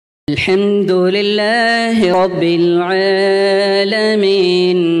الحمد لله رب العالمين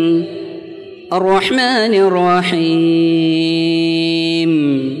الرحمن الرحيم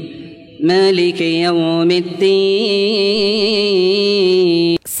مالك يوم الدين.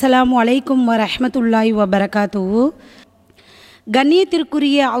 அஸ்ஸலாமு அலைக்கும் வரஹ்மத்துல்லாஹி வபரகாத்துஹு.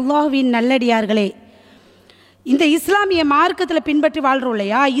 கண்ணியத்திற்குரிய அல்லாஹ்வின் நல்லடியார்களே, இந்த இஸ்லாமிய மார்க்கத்தில் பின்பற்றி வாழ்கிறோம்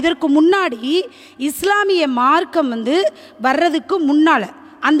இல்லையா, இதற்கு முன்னாடி இஸ்லாமிய மார்க்கம் வர்றதுக்கு முன்னால்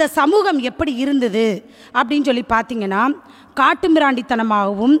அந்த சமூகம் எப்படி இருந்தது அப்படின்னு சொல்லி பார்த்தீங்கன்னா,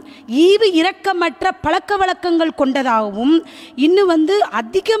 காட்டுமிராண்டித்தனமாகவும் ஈவு இரக்கமற்ற பழக்க வழக்கங்கள் கொண்டதாகவும் இன்னும்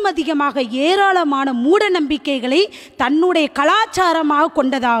அதிகமாக ஏராளமான மூட நம்பிக்கைகளை தன்னுடைய கலாச்சாரமாக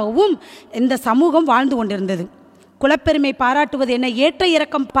கொண்டதாகவும் இந்த சமூகம் வாழ்ந்து கொண்டிருந்தது. குலப்பெருமை பாராட்டுவது என்ன, ஏற்ற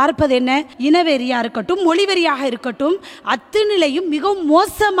இறக்கம் பார்ப்பது என்ன, இனவெறியாக இருக்கட்டும், மொழிவெறியாக இருக்கட்டும், அத்துநிலையும் மிகவும்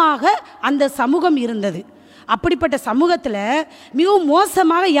மோசமாக அந்த சமூகம் இருந்தது. அப்படிப்பட்ட சமூகத்தில் மிகவும்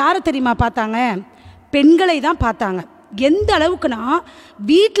மோசமாக யாரை தெரியுமா பார்த்தாங்க? பெண்களை தான் பார்த்தாங்க. எந்த அளவுக்குனா,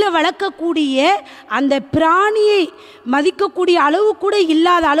 வீட்டில் வளர்க்கக்கூடிய அந்த பிராணியை மதிக்கக்கூடிய அளவு கூட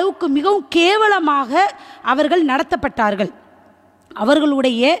இல்லாத அளவுக்கு மிகவும் கேவலமாக அவர்கள் நடத்தப்பட்டார்கள்.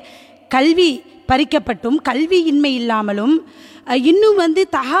 அவர்களுடைய கல்வி பறிக்கப்பட்டும், கல்வியின்மை இல்லாமலும், இன்னும்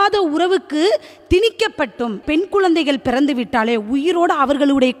தகாத உறவுக்கு திணிக்கப்பட்டும், பெண் குழந்தைகள் பிறந்து விட்டாலே உயிரோடு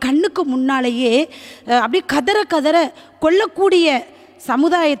அவர்களுடைய கண்ணுக்கு முன்னாலேயே அப்படியே கதற கதற கொல்லக்கூடிய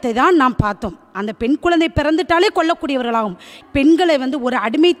சமுதாயத்தை தான் நாம் பார்த்தோம். அந்த பெண் குழந்தை பிறந்துட்டாலே கொல்லக்கூடியவர்களாகும். பெண்களை ஒரு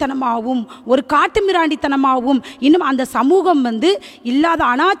அடிமைத்தனமாகவும் ஒரு காட்டுமிராண்டித்தனமாகவும் இன்னும் அந்த சமூகம் இல்லாத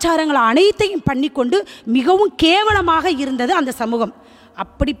அனாச்சாரங்களை அனைத்தையும் பண்ணிக்கொண்டு மிகவும் கேவலமாக இருந்தது அந்த சமூகம்.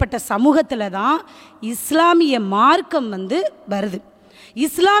 அப்படிப்பட்ட சமூகத்தில் தான் இஸ்லாமிய மார்க்கம் வருது.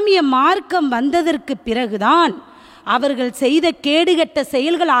 இஸ்லாமிய மார்க்கம் வந்ததற்கு பிறகுதான் அவர்கள் செய்த கேடுகட்ட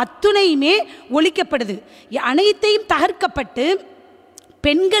செயல்கள் அத்துணையுமே ஒழிக்கப்படுது. அனைத்தையும் தகர்க்கப்பட்டு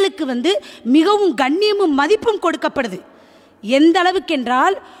பெண்களுக்கு மிகவும் கண்ணியமும் மதிப்பும் கொடுக்கப்படுது. எந்த அளவுக்கு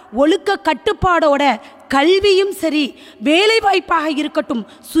என்றால், ஒழுக்க கட்டுப்பாடோட கல்வியும் சரி, வேலை வாய்ப்பாக இருக்கட்டும்,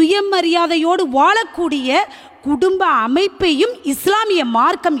 சுயமரியாதையோடு வாழக்கூடிய குடும்ப அமைப்பையும் இஸ்லாமிய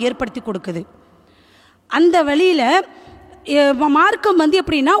மார்க்கம் ஏற்படுத்தி கொடுக்குது. அந்த வழியில் மார்க்கம்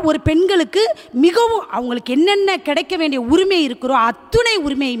எப்படின்னா, ஒரு பெண்களுக்கு மிகவும் அவங்களுக்கு என்னென்ன கிடைக்க வேண்டிய உரிமை இருக்கிறோ அத்துணை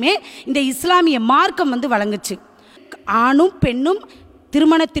உரிமையுமே இந்த இஸ்லாமிய மார்க்கம் வழங்குச்சு. ஆணும் பெண்ணும்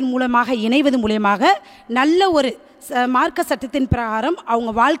திருமணத்தின் மூலமாக இணைவது மூலமாக நல்ல ஒரு மார்க்க சட்டத்தின் பிரகாரம்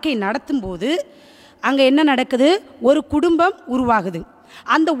அவங்க வாழ்க்கை நடத்தும் போது அங்கே என்ன நடக்குது? ஒரு குடும்பம் உருவாகுது.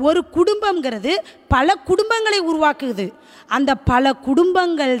 அந்த ஒரு குடும்பங்கிறது பல குடும்பங்களை உருவாக்குது. அந்த பல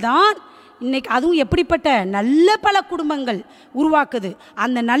குடும்பங்கள் தான் இன்னைக்கு, அதுவும் எப்படிப்பட்ட நல்ல பல குடும்பங்கள் உருவாக்குது.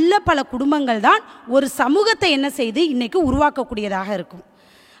 அந்த நல்ல பல குடும்பங்கள் தான் ஒரு சமூகத்தை என்ன செய்து இன்னைக்கு உருவாக்கக்கூடியதாக இருக்கும்.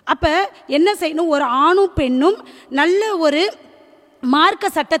 அப்போ என்ன செய்யணும்? ஒரு ஆணும் பெண்ணும் நல்ல ஒரு மார்க்க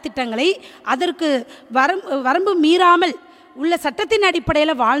சட்டத்திட்டங்களை அதற்கு வரம்பு மீறாமல் உள்ள சட்டத்தின்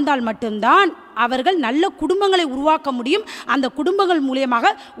அடிப்படையில் வாழ்ந்தால் மட்டும்தான் அவர்கள் நல்ல குடும்பங்களை உருவாக்க முடியும். அந்த குடும்பங்கள்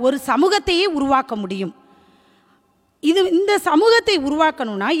மூலியமாக ஒரு சமூகத்தையே உருவாக்க முடியும். இந்த சமூகத்தை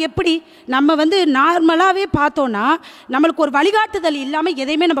உருவாக்கணும்னா எப்படி? நம்ம நார்மலாகவே பார்த்தோன்னா நம்மளுக்கு ஒரு வழிகாட்டுதல் இல்லாமல்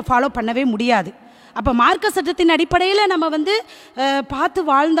எதையுமே நம்ம ஃபாலோ பண்ணவே முடியாது. அப்போ மார்க்க சட்டத்தின் அடிப்படையில் நம்ம பார்த்து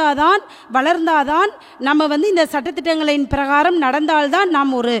வாழ்ந்தாதான், வளர்ந்தாதான், நம்ம இந்த சட்டத்திட்டங்களின் பிரகாரம் நடந்தால்தான்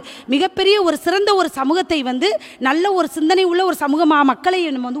நாம் ஒரு மிகப்பெரிய ஒரு சிறந்த ஒரு சமூகத்தை நல்ல ஒரு சிந்தனை உள்ள ஒரு சமூகமாக மக்களை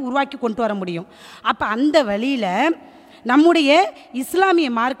நம்ம உருவாக்கி கொண்டு வர முடியும். அப்போ அந்த வழியில் நம்முடைய இஸ்லாமிய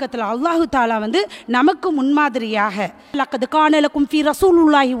மார்க்கத்தில் அல்லாஹு தாலா நமக்கு முன்மாதிரியாக லக்கது கானலக்கும் ஃபீ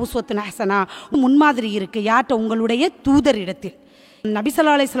ரசூலுல்லாஹி உஸ்வத்துன் ஹஸனா முன்மாதிரி இருக்குது. யார்கிட்ட? உங்களுடைய தூதரிடத்தில். நபி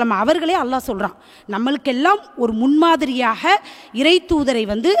ஸல்லல்லாஹு அலைஹி வஸல்லம் அவர்களே அல்லாஹ் சொல்கிறான், நம்மளுக்கெல்லாம் ஒரு முன்மாதிரியாக இறை தூதரை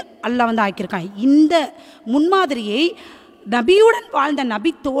அல்லாஹ் ஆக்கியிருக்கான். இந்த முன்மாதிரியை நபியுடன் வாழ்ந்த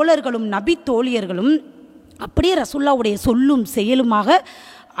நபி தோழர்களும் நபி தோழியர்களும் அப்படியே ரசூலுல்லாஹ்வுடைய சொல்லும் செயலுமாக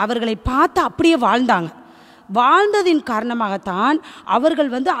அவர்களை பார்த்து அப்படியே வாழ்ந்ததின் காரணமாகத்தான் அவர்கள்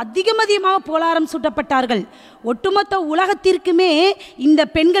அதிகமாக புகழாரம் சூட்டப்பட்டார்கள். ஒட்டுமொத்த உலகத்திற்குமே இந்த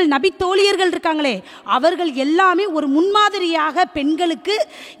பெண்கள் நபி தோழியர்கள் இருக்காங்களே, அவர்கள் எல்லாமே ஒரு முன்மாதிரியாக பெண்களுக்கு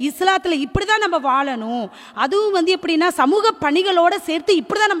இஸ்லாத்தில் இப்படி தான் நம்ம வாழணும், அதுவும் எப்படின்னா சமூக பணிகளோடு சேர்த்து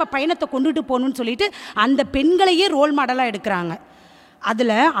இப்படி தான் நம்ம பயணத்தை கொண்டுட்டு போகணும்னு சொல்லிட்டு அந்த பெண்களையே ரோல் மாடலாக எடுக்கிறாங்க.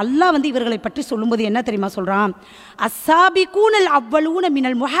 அதில் அல்லாஹ் இவர்களை பற்றி சொல்லும்போது என்ன தெரியுமா சொல்கிறான்? அஸ்ஸாபிகூனல் அவ்வலூன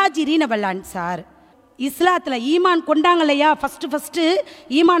மினல் முஹாஜிரீன வல் அன்சார். இஸ்லாத்தில் ஈமான் கொண்டாங்க இல்லையா, ஃபஸ்ட்டு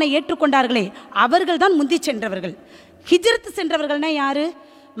ஈமானை ஏற்றுக்கொண்டார்களே, அவர்கள் தான் முந்தி சென்றவர்கள். ஹிஜ்ரத் சென்றவர்கள்னா யார்?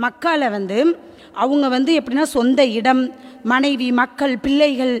 மக்கால வந்து அவங்க வந்து எப்படின்னா சொந்த இடம், மனைவி, மக்கள்,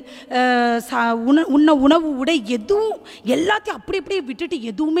 பிள்ளைகள், உண்ண உணவு, உடை எதுவும் எல்லாத்தையும் அப்படி அப்படியே விட்டுட்டு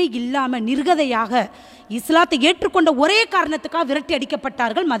எதுவுமே இல்லாமல் நிர்கதையாக இஸ்லாத்தை ஏற்றுக்கொண்ட ஒரே காரணத்துக்காக விரட்டி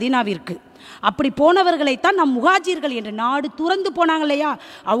அடிக்கப்பட்டார்கள் மதீனாவிற்கு. அப்படி போனவர்களைத்தான் நம் முஹாஜிர்கள் என்று, நாடு துறந்து போனாங்க இல்லையா,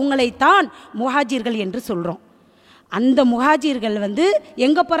 அவங்களைத்தான் முஹாஜிர்கள் என்று சொல்கிறோம். அந்த முஹாஜிர்கள் வந்து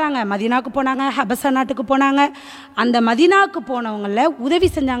எங்கே போகிறாங்க? மதீனாவுக்கு போனாங்க, ஹபசா நாட்டுக்கு போனாங்க. அந்த மதீனாவுக்கு போனவங்கள உதவி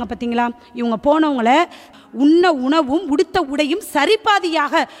செஞ்சாங்க பார்த்தீங்களா? இவங்க போனவங்கள உண்ண உணவும் உடுத்த உடையும்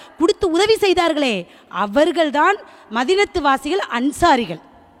சரிபாதியாக கொடுத்து உதவி செய்தார்களே, அவர்கள்தான் மதீனத்து வாசிகள், அன்சாரிகள்,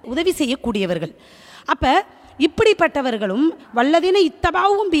 உதவி செய்யக்கூடியவர்கள். அப்போ இப்படிப்பட்டவர்களும் வல்லதீன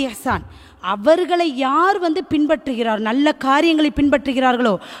இத்தபாவும் பிஹ்சான், அவர்களை யார் வந்து பின்பற்றுகிறார், நல்ல காரியங்களை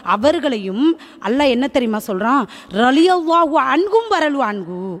பின்பற்றுகிறார்களோ அவர்களையும் அல்லாஹ் என்ன தெரியுமா சொல்கிறான்? ரலியல்லாஹு அன்கும் வரலு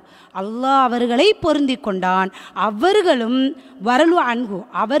அன்கு, அல்லாஹ் அவர்களை பொருந்தி கொண்டான், அவர்களும் வரலு அன்கு,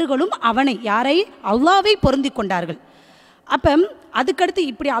 அவர்களும் அவனை, யாரை? அல்லாஹ்வை பொருந்தி கொண்டார்கள். அப்போ அதுக்கடுத்து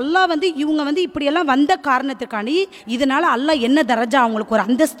இப்படி அல்லாஹ் வந்து இவங்க வந்து இப்படியெல்லாம் வந்த காரணத்துக்காண்டி இதனால் அல்லாஹ் என்ன தரஜா அவங்களுக்கு ஒரு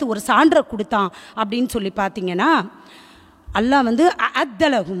அந்தஸ்து, ஒரு சான்றை கொடுத்தான் அப்படின்னு சொல்லி பார்த்தீங்கன்னா, அல்லாஹ் வந்து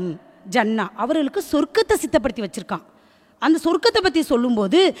அத்தலகும் ஜன்னா, அவர்களுக்கு சொர்க்கத்தை சித்தப்படுத்தி வச்சுருக்கான். அந்த சொர்க்கத்தை பற்றி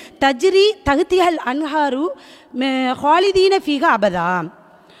சொல்லும்போது தஜ்ரி தகுதிகள் அன்ஹாரு ஹாலிதீன ஃபீஹா அபதா,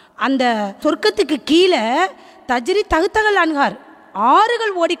 அந்த சொர்க்கத்துக்கு கீழே தஜ்ரி தகுத்தகள் அன்ஹார்,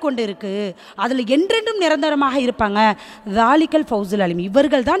 ஆறுகள் ஓடிக்கொண்டு இருக்கு, அதில் என்றென்றும் நிரந்தரமாக இருப்பாங்க. தாலிக்கல் ஃபௌசுல் அலிம்,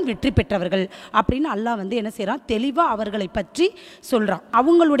 இவர்கள் தான் வெற்றி பெற்றவர்கள் அப்படின்னு அல்லாஹ் வந்து என்ன செய்கிறான்? தெளிவாக அவர்களை பற்றி சொல்கிறான்.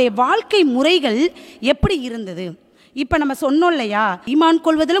 அவங்களுடைய வாழ்க்கை முறைகள் எப்படி இருந்தது? இப்போ நம்ம சொன்னோம் இல்லையா, ஈமான்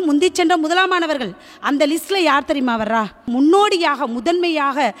கொள்வதில் முந்தி சென்ற முதலாமானவர்கள், அந்த லிஸ்ட்டில் யார் தெரியுமா வர்றா? முன்னோடியாக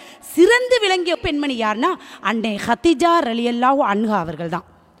முதன்மையாக சிறந்து விளங்கிய பெண்மணி யார்னா அன்னை ஹதிஜா ரலியல்லாஹு அன்ஹா அவர்கள் தான்.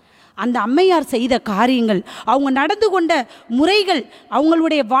 அந்த அம்மையார் செய்த காரியங்கள், அவங்க நடந்து கொண்ட முறைகள்,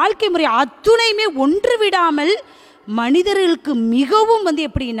 அவங்களுடைய வாழ்க்கை முறை அத்துணையுமே ஒன்று விடாமல் மனிதர்களுக்கு மிகவும் வந்து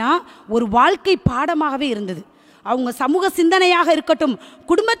எப்படின்னா ஒரு வாழ்க்கை பாடமாகவே இருந்தது. அவங்க சமூக சிந்தனையாக இருக்கட்டும்,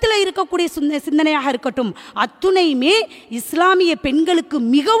 குடும்பத்தில் இருக்கக்கூடிய சிந்தனையாக இருக்கட்டும், அத்துணையுமே இஸ்லாமிய பெண்களுக்கு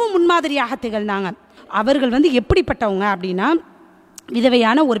மிகவும் முன்மாதிரியாக திகழ்ந்தாங்க. அவர்கள் வந்து எப்படிப்பட்டவங்க அப்படின்னா,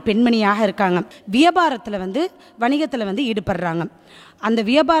 விதவையான ஒரு பெண்மணியாக இருக்காங்க. வியாபாரத்தில் வந்து வணிகத்தில் வந்து ஈடுபடுறாங்க. அந்த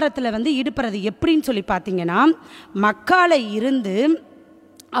வியாபாரத்தில் வந்து ஈடுபடுறது எப்படின்னு சொல்லி பார்த்தீங்கன்னா, மக்கால இருந்து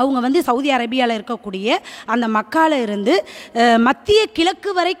அவங்க வந்து சவுதி அரேபியாவில் இருக்கக்கூடிய அந்த மக்கால இருந்து மத்திய கிழக்கு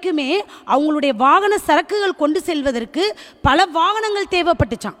வரைக்குமே அவங்களுடைய வாகன சரக்குகள் கொண்டு செல்வதற்கு பல வாகனங்கள்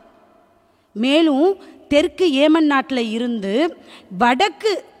தேவைப்பட்டுச்சான். மேலும் தெற்கு ஏமன் நாட்டில் இருந்து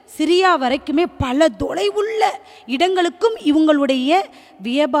வடக்கு சிரியா வரைக்குமே பல தொலைவுள்ள இடங்களுக்கும் இவங்களுடைய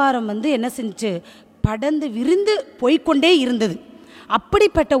வியாபாரம் வந்து என்ன செஞ்சு படர்ந்து விரிந்து போய்கொண்டே இருந்தது.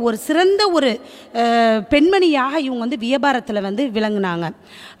 அப்படிப்பட்ட ஒரு சிறந்த ஒரு பெண்மணியாக இவங்க வந்து வியாபாரத்தில் வந்து விளங்குனாங்க.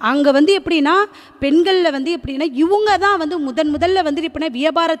 அங்கே வந்து எப்படின்னா பெண்களில் வந்து எப்படின்னா இவங்க தான் வந்து முதல்ல வந்து எப்படின்னா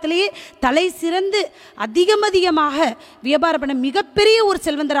வியாபாரத்திலேயே தலை சிறந்து அதிகமாக வியாபாரம் பண்ண மிகப்பெரிய ஒரு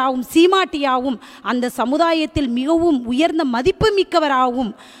செல்வந்தராகவும் சீமாட்டியாகவும் அந்த சமுதாயத்தில் மிகவும் உயர்ந்த மதிப்பு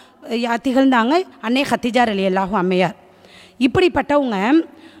மிக்கவராகவும் திகழ்ந்தாங்க அன்னை ஹதிஜா ரலியல்லாஹு அம்மையார். இப்படிப்பட்டவங்க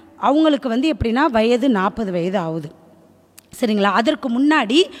அவங்களுக்கு வந்து எப்படின்னா வயது 40 வயது ஆகுது, சரிங்களா? அதற்கு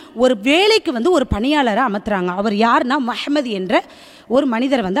முன்னாடி ஒரு வேலைக்கு வந்து ஒரு பணியாளரை அமர்த்துறாங்க. அவர் யாருன்னா முஹம்மது என்ற ஒரு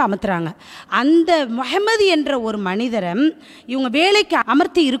மனிதரை வந்து அமர்த்துறாங்க. அந்த முஹம்மது என்ற ஒரு மனிதரை இவங்க வேலைக்கு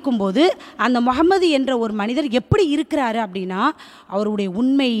அமர்த்தி இருக்கும்போது அந்த முஹம்மது என்ற ஒரு மனிதர் எப்படி இருக்கிறாரு அப்படின்னா, அவருடைய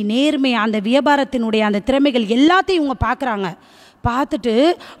உண்மை, நேர்மை, அந்த வியாபாரத்தினுடைய அந்த திறமைகள் எல்லாத்தையும் இவங்க பார்க்குறாங்க. பார்த்துட்டு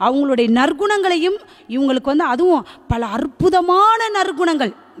அவங்களுடைய நற்குணங்களையும் இவங்களுக்கு வந்து அதுவும் பல அற்புதமான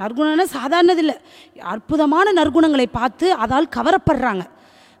நற்குணம்னா சாதாரணதில்லை, அற்புதமான நற்குணங்களை பார்த்து அதால்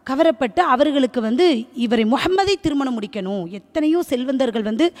கவரப்பட்டு அவர்களுக்கு வந்து இவரை முஹம்மதை திருமணம் முடிக்கணும். எத்தனையோ செல்வந்தர்கள்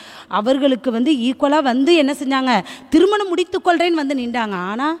வந்து அவர்களுக்கு வந்து ஈக்குவலாக வந்து என்ன செஞ்சாங்க, திருமணம் முடித்துக்கொள்கிறேன்னு வந்து நின்றாங்க.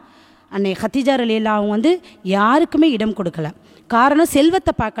 ஆனால் அன்னை ஹதிஜா ரலியல்லாஹு அவங்க வந்து யாருக்குமே இடம் கொடுக்கல. காரணம்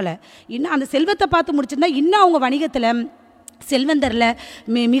செல்வத்தை பார்க்கல. இன்னும் அந்த செல்வத்தை பார்த்து முடிச்சிருந்தா இன்னும் அவங்க வணிகத்தில்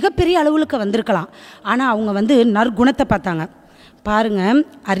செல்வந்தரில் மிகப்பெரிய அளவுக்கு வந்திருக்கலாம். ஆனால் அவங்க வந்து நற்குணத்தை பார்த்தாங்க. பாருங்கள்,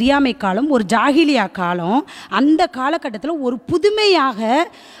 அறியாமை காலம், ஒரு ஜாகிலியா காலம், அந்த காலகட்டத்தில் ஒரு புதுமையாக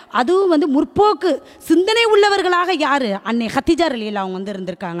அதுவும் வந்து முற்போக்கு சிந்தனை உள்ளவர்களாக யார்? அன்னை ஹதிஜா ரலியல்லாஹு அவங்க வந்து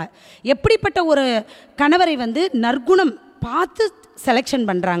இருந்திருக்காங்க. எப்படிப்பட்ட ஒரு கணவரை வந்து நற்குணம் பார்த்து செலெக்ஷன்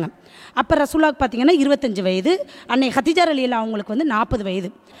பண்ணுறாங்க. அப்போ ரசூலுல்லாஹ் பார்த்தீங்கன்னா 25 வயது, அன்னை ஹதிஜா ரலியல்லாஹு அவங்களுக்கு வந்து 40 வயது.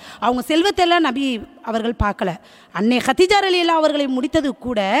 அவங்க செல்வத்தெல்லாம் நபி அவர்கள் பார்க்கல. அன்னை ஹதிஜா ரலியல்லாஹு அவர்களை முடித்தது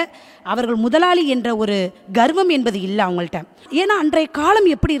கூட அவர்கள் முதலாளி என்ற ஒரு கர்வம் என்பது இல்லை அவங்கள்ட்ட. ஏன்னா அன்றைய காலம்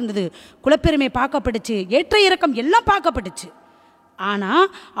எப்படி இருந்தது, குலப்பெருமை பார்க்கப்பட்டுச்சு, ஏற்ற இறக்கம் எல்லாம் பார்க்கப்பட்டுச்சு. ஆனால்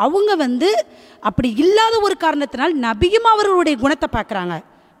அவங்க வந்து அப்படி இல்லாத ஒரு காரணத்தினால் நபியும் அவர்களுடைய குணத்தை பார்க்குறாங்க.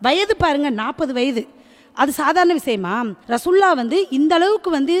 வயது பாருங்கள் 40 வயது. அது சாதாரண விஷயமா? ரசுல்லா வந்து இந்த அளவுக்கு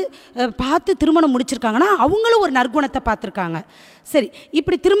வந்து பார்த்து திருமணம் முடிச்சிருக்காங்கன்னா அவங்களும் ஒரு நற்குணத்தை பார்த்துருக்காங்க. சரி,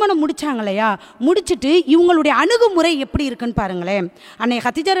 இப்படி திருமணம் முடித்தாங்க இல்லையா? முடிச்சுட்டு இவங்களுடைய அணுகுமுறை எப்படி இருக்குன்னு பாருங்களேன். அன்னை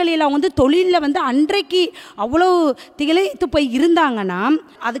ஹதிஜா ரலியல்லாஹு வந்து தொழிலில் வந்து அன்றைக்கு அவ்வளோ திளைத்து போய் இருந்தாங்கன்னா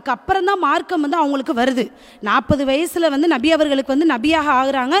அதுக்கப்புறம் தான் மார்க்கம் வந்து அவங்களுக்கு வருது. 40 வயசில் வந்து நபி அவர்களுக்கு வந்து நபியாக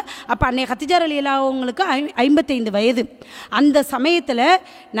ஆகுறாங்க. அப்போ அன்னை ஹதிஜா ரலியல்லாஹு அவங்களுக்கு 55 வயது. அந்த சமயத்தில்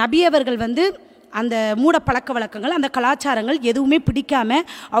நபி அவர்கள் வந்து அந்த மூட பழக்க வழக்கங்கள், அந்த கலாச்சாரங்கள் எதுவுமே பிடிக்காமல்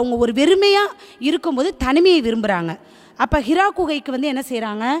அவங்க ஒரு வெறுமையாக இருக்கும்போது தனிமையை விரும்புகிறாங்க. அப்போ ஹிரா குகைக்கு வந்து என்ன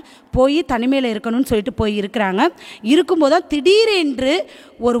செய்கிறாங்க, போய் தனிமையில் இருக்கணும்னு சொல்லிட்டு போய் இருக்கிறாங்க. இருக்கும்போது தான் திடீரென்று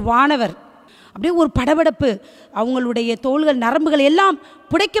ஒரு வானவர், அப்படியே ஒரு படபடப்பு, அவங்களுடைய தோள்கள் நரம்புகள் எல்லாம்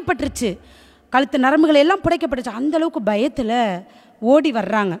புடைக்கப்பட்டுருச்சு, கழுத்து நரம்புகள் எல்லாம் புடைக்கப்பட்டுருச்சு. அந்தளவுக்கு பயத்தில் ஓடி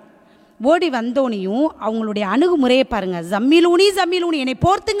வர்றாங்க. ஓடி வந்தோனையும் அவங்களுடைய அணுகுமுறையை பாருங்கள். ஜம்மிலூனி ஜம்மிலூனி, என்னை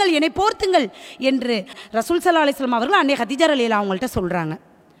போர்த்துங்கள் என்னை போர்த்துங்கள் என்று ரசூல் ஸல்லல்லாஹு அலைஹி வஸல்லம் அவர்கள் அன்னை ஹதிஜா ரலியல்லாஹு அவங்கள்ட்ட சொல்கிறாங்க.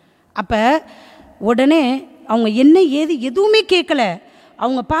 அப்போ உடனே அவங்க என்ன ஏது எதுவுமே கேட்கல.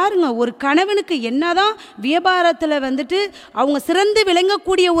 அவங்க பாருங்கள், ஒரு கணவனுக்கு என்னதான் வியாபாரத்தில் வந்துட்டு அவங்க சிறந்து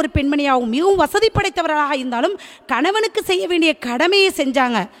விளங்கக்கூடிய ஒரு பெண்மணியாகவும் மிகவும் வசதி படைத்தவர்களாக இருந்தாலும் கணவனுக்கு செய்ய வேண்டிய கடமையை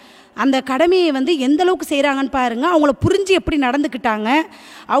செஞ்சாங்க. அந்த கடமையை வந்து எந்த அளவுக்கு செய்கிறாங்கன்னு பாருங்கள். அவங்கள புரிஞ்சு எப்படி நடந்துக்கிட்டாங்க.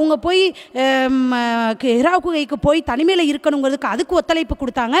 அவங்க போய் ஹிரா குகைக்கு போய் தனிமையில் இருக்கணுங்கிறதுக்கு அதுக்கு ஒத்துழைப்பு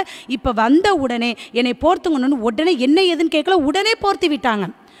கொடுத்தாங்க. இப்போ வந்த உடனே என்னை போர்த்துங்கன்னு உடனே என்ன ஏதுன்னு கேட்கல, உடனே போர்த்தி விட்டாங்க.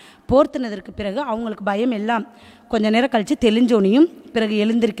 போர்த்தினதற்கு பிறகு அவங்களுக்கு பயம் எல்லாம் கொஞ்சம் நேரம் கழித்து தெளிஞ்சோனையும் பிறகு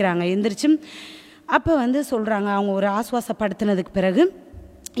எழுந்திருக்கிறாங்க. எழுந்திரிச்சு அப்போ வந்து சொல்கிறாங்க, அவங்க ஒரு ஆசுவாசப்படுத்தினதுக்கு பிறகு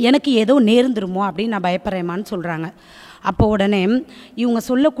எனக்கு ஏதோ நேர்ந்துருமோ அப்படின்னு நான் பயப்படுறேம்மான்னு சொல்கிறாங்க. அப்போ உடனே இவங்க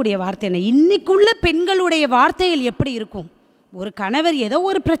சொல்லக்கூடிய வார்த்தை என்ன, இன்றைக்குள்ள பெண்களுடைய வார்த்தைகள் எப்படி இருக்கும்? ஒரு கணவர் ஏதோ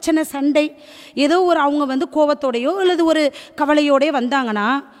ஒரு பிரச்சனை, சண்டை, ஏதோ ஒரு அவங்க வந்து கோபத்தோடையோ அல்லது ஒரு கவலையோடையோ வந்தாங்கன்னா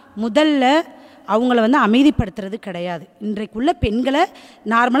முதல்ல அவங்கள வந்து அமைதிப்படுத்துறது கிடையாது. இன்றைக்குள்ள பெண்களை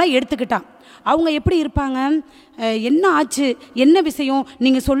நார்மலாக எடுத்துக்கிட்டான் அவங்க எப்படி இருப்பாங்க, என்ன ஆச்சு, என்ன விஷயம்,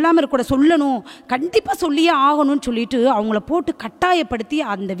 நீங்கள் சொல்லாமல் இருக்கக்கூட, சொல்லணும், கண்டிப்பாக சொல்லியே ஆகணும்னு சொல்லிட்டு அவங்கள போட்டு கட்டாயப்படுத்தி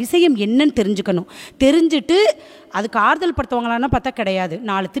அந்த விஷயம் என்னன்னு தெரிஞ்சுக்கணும். தெரிஞ்சுட்டு அதுக்கு ஆறுதல் படுத்துவாங்களான்னா பார்த்தா கிடையாது,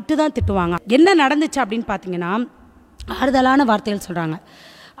 4 திட்டு தான் திட்டுவாங்க. என்ன நடந்துச்சு அப்படின்னு பார்த்தீங்கன்னா ஆறுதலான வார்த்தைகள் சொல்கிறாங்க.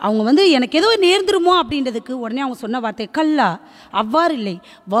 அவங்க வந்து எனக்கு ஏதோ நேர்ந்துருமோ அப்படின்றதுக்கு உடனே அவங்க சொன்ன வார்த்தை கல்லா, அவ்வாறு இல்லை,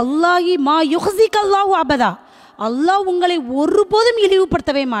 வல்லாஹி மா யுஹ்ஸிக அல்லாஹு அபதா, அல்லாஹ் உங்களை ஒருபோதும்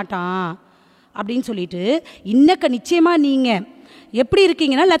இழிவுபடுத்தவே மாட்டான் அப்படின்னு சொல்லிட்டு, இன்னக்க நிச்சயமாக நீங்கள் எப்படி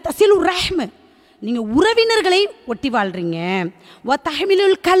இருக்கீங்கன்னா லத்தசிலு ரஹ்ம, நீங்கள் உறவினர்களை ஒட்டி வாழ்கிறீங்க, வ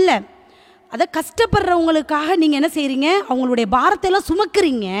தஹ்மிலுல் கல்ல, அதை கஷ்டப்படுறவங்களுக்காக நீங்கள் என்ன செய்கிறீங்க, அவங்களுடைய பாரத்தையெல்லாம்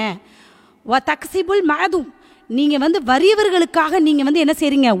சுமக்கிறீங்க, வ தக்சிபுல் மாதும், நீங்கள் வந்து வறியவர்களுக்காக நீங்கள் வந்து என்ன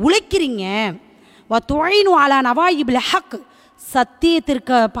செய்கிறீங்க, உழைக்கிறீங்க, வ துழைனு அலா நவாயிபில் ஹக்,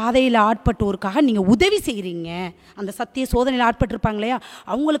 சத்தியத்திற்கு பாதையில் ஆட்பட்டோருக்காக நீங்கள் உதவி செய்கிறீங்க, அந்த சத்திய சோதனையில் ஆட்பட்டிருப்பாங்க இல்லையா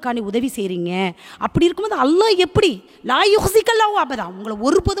அவங்களுக்காண்டி உதவி செய்கிறீங்க. அப்படி இருக்கும்போது அல்லாஹ் எப்படி லா யுஹ்ஸிக அல்லாஹு அபதா, உங்களை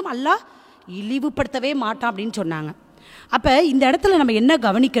ஒருபோதும் அல்லாஹ் இழிவுபடுத்தவே மாட்டான் அப்படின்னு சொன்னாங்க. அப்போ இந்த இடத்துல நம்ம என்ன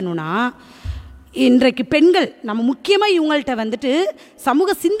கவனிக்கணும்னா, இன்றைக்கு பெண்கள் நம்ம முக்கியமாக இவங்கள்ட்ட வந்துட்டு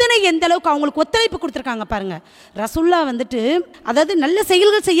சமூக சிந்தனை எந்த அளவுக்கு அவங்களுக்கு ஒத்துழைப்பு கொடுத்துருக்காங்க பாருங்கள். ரசுல்லா வந்துட்டு அதாவது நல்ல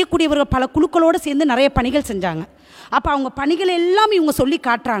செயல்கள் செய்யக்கூடியவர்கள் பல குழுக்களோடு சேர்ந்து நிறைய பணிகள் செஞ்சாங்க. அப்போ அவங்க பணிகள் எல்லாம் இவங்க சொல்லி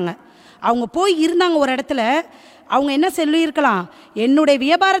காட்டுறாங்க. அவங்க போய் இருந்தாங்க ஒரு இடத்துல, அவங்க என்ன சொல்லியிருக்கலாம், என்னுடைய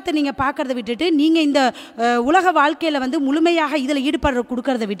வியாபாரத்தை நீங்கள் பார்க்குறத விட்டுட்டு நீங்கள் இந்த உலக வாழ்க்கையில் வந்து முழுமையாக இதில் ஈடுபடுற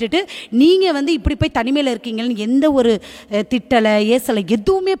கொடுக்கறத விட்டுட்டு நீங்கள் வந்து இப்படி போய் தனிமையில் இருக்கீங்கன்னு எந்த ஒரு திட்டலை ஏசலை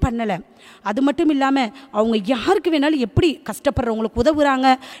எதுவுமே பண்ணலை. அது மட்டும் இல்லாமல் அவங்க யாருக்கு வேணாலும் எப்படி கஷ்டப்படுறவங்களுக்கு உதவுறாங்க.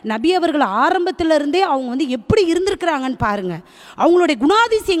 நபி அவர்கள் ஆரம்பத்திலருந்தே அவங்க வந்து எப்படி இருந்திருக்கிறாங்கன்னு பாருங்கள், அவங்களுடைய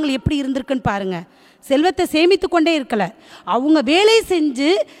குணாதிசயங்கள் எப்படி இருந்திருக்குன்னு பாருங்கள். செல்வத்தை சேமித்து கொண்டே இருக்கலை, அவங்க வேலை செஞ்சு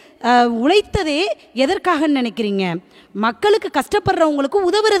உழைத்ததே எதற்காகன்னு நினைக்கிறீங்க, மக்களுக்கு கஷ்டப்படுறவங்களுக்கு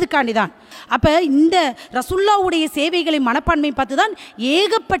உதவுறதுக்காண்டி தான். அப்போ இந்த ரசுல்லாவுடைய சேவைகளை மனப்பான்மை பார்த்து தான்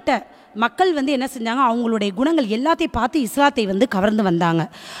ஏகப்பட்ட மக்கள் வந்து என்ன செஞ்சாங்க, அவங்களுடைய குணங்கள் எல்லாத்தையும் பார்த்து இஸ்லாத்தை வந்து கவர்ந்து வந்தாங்க.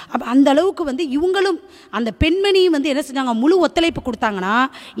 அப்போ அந்த அளவுக்கு வந்து இவங்களும் அந்த பெண்மணியும் வந்து என்ன செஞ்சாங்க, முழு ஒத்துழைப்பு கொடுத்தாங்கன்னா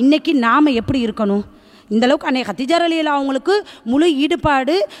இன்றைக்கி நாம் எப்படி இருக்கணும். இந்த அளவுக்கு அன்னை ஹதிஜா ரலியல்லாஹு அவங்களுக்கு முழு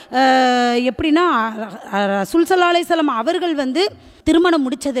ஈடுபாடு. எப்படின்னா ரசூல் ஸல்லல்லாஹு அலைஹி வஸல்லம் அவர்கள் வந்து திருமணம்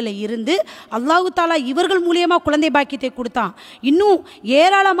முடித்ததில் இருந்து அல்லாஹு தாலா இவர்கள் மூலியமாக குழந்தை பாக்கியத்தை கொடுத்தான். இன்னும்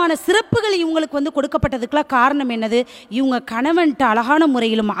ஏராளமான சிறப்புகள் இவங்களுக்கு வந்து கொடுக்கப்பட்டதுக்கெல்லாம் காரணம் என்னது, இவங்க கணவன்ட்டு அழகான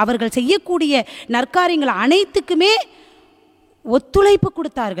முறையிலும் அவர்கள் செய்யக்கூடிய நற்காரியங்கள் அனைத்துக்குமே ஒத்துழைப்பு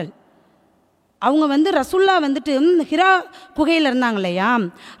கொடுத்தார்கள். அவங்க வந்து ரசுல்லா வந்துட்டு ஹிரா குகையில் இருந்தாங்க இல்லையா,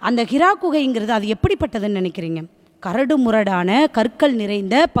 அந்த ஹிரா குகைங்கிறது அது எப்படிப்பட்டதுன்னு நினைக்கிறீங்க, கரடு முரடான கற்கள்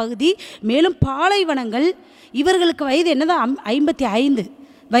நிறைந்த பகுதி, மேலும் பாலைவனங்கள். இவர்களுக்கு வயது என்னதான் 55,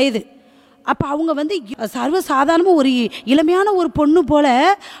 வயது. அப்போ அவங்க வந்து சர்வசாதாரணமாக ஒரு இளமையான ஒரு பொண்ணு போல்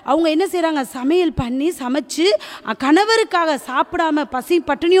அவங்க என்ன செய்கிறாங்க, சமையல் பண்ணி சமைச்சு கணவருக்காக சாப்பிடாம பசி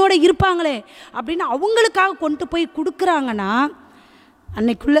பட்டினியோடு இருப்பாங்களே அப்படின்னு அவங்களுக்காக கொண்டு போய் கொடுக்குறாங்கன்னா,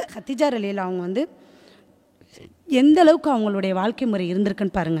 அன்னைக்குள்ள கத்திஜா ரலியல்லாஹு அவங்க வந்து எந்த அளவுக்கு அவங்களுடைய வாழ்க்கை முறை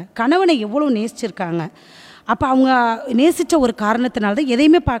இருந்திருக்குன்னு பாருங்கள். கணவனை எவ்வளோ நேசிச்சிருக்காங்க. அப்போ அவங்க நேசித்த ஒரு காரணத்தினால தான்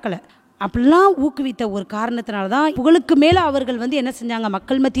எதையுமே பார்க்கல, அப்படிலாம் ஊக்குவித்த ஒரு காரணத்தினால தான் புகழுக்கு மேலே அவர்கள் வந்து என்ன செஞ்சாங்க,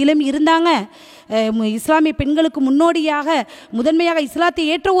 மக்கள் மத்தியிலும் இருந்தாங்க. இஸ்லாமிய பெண்களுக்கு முன்னோடியாக முதன்மையாக இஸ்லாத்தை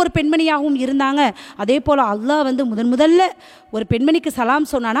ஏற்ற ஒரு பெண்மணியாகவும் இருந்தாங்க. அதே போல் அல்லாஹ் வந்து முதல்ல ஒரு பெண்மணிக்கு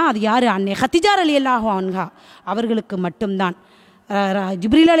சலாம் சொன்னானா அது யார், அன்னை கத்திஜா ரலியல்லாஹு அன்ஹா அவர்களுக்கு மட்டும்தான்.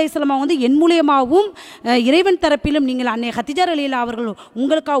 ஜிப்ரீல் அலைஹிஸ்ஸலாம் அவங்க வந்து என் மூலியமாகவும் இறைவன் தரப்பிலும் நீங்கள் அன்னை கத்திஜா ரலியல்லாஹு அவர்கள்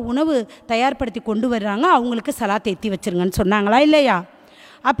உங்களுக்காக உணவு தயார்படுத்தி கொண்டு வர்றாங்க, அவங்களுக்கு சலாத்தை எத்தி வச்சுருங்கன்னு சொன்னாங்களா இல்லையா?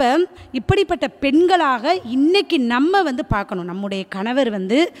 அப்போ இப்படிப்பட்ட பெண்களாக இன்றைக்கி நம்ம வந்து பார்க்கணும். நம்முடைய கணவர்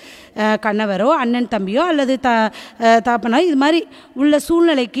வந்து கணவரோ அண்ணன் தம்பியோ அல்லது தாப்பனோ இது மாதிரி உள்ள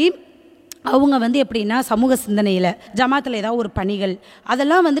சூழ்நிலைக்கு அவங்க வந்து எப்படின்னா சமூக சிந்தனையில் ஜமாத்தில் ஏதாவது ஒரு பணிகள்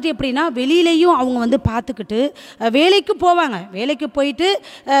அதெல்லாம் வந்துட்டு எப்படின்னா வெளியிலையும் அவங்க வந்து பார்த்துக்கிட்டு வேலைக்கு போவாங்க. வேலைக்கு போயிட்டு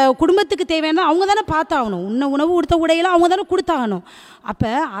குடும்பத்துக்கு தேவையான அவங்க தானே பார்த்தாகணும், உணவு கொடுத்த உடையெல்லாம் அவங்க தானே கொடுத்தாகணும். அப்போ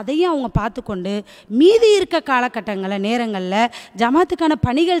அதையும் அவங்க பார்த்துக்கொண்டு மீதி இருக்க காலகட்டங்களில் நேரங்களில் ஜமாத்துக்கான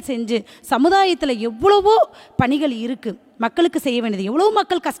பணிகள் செஞ்சு சமுதாயத்தில் எவ்வளவோ பணிகள் இருக்குது, மக்களுக்கு செய்ய வேண்டியது எவ்வளோ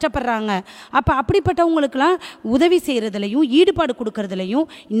மக்கள் கஷ்டப்படுறாங்க. அப்போ அப்படிப்பட்டவங்களுக்கெல்லாம் உதவி செய்கிறதுலையும் ஈடுபாடு கொடுக்கறதுலையும்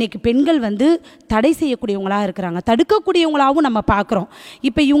இன்றைக்கி பெண்கள் வந்து தடை செய்யக்கூடியவங்களாக இருக்கிறாங்க, தடுக்கக்கூடியவங்களாகவும் நம்ம பார்க்குறோம்.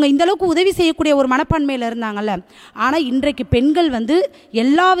 இப்போ இவங்க இந்தளவுக்கு உதவி செய்யக்கூடிய ஒரு மனப்பான்மையில் இருந்தாங்கல்ல, ஆனால் இன்றைக்கு பெண்கள் வந்து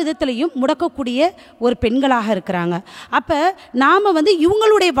எல்லா விதத்துலையும் முடக்கக்கூடிய ஒரு பெண்களாக இருக்கிறாங்க. அப்போ நாம் வந்து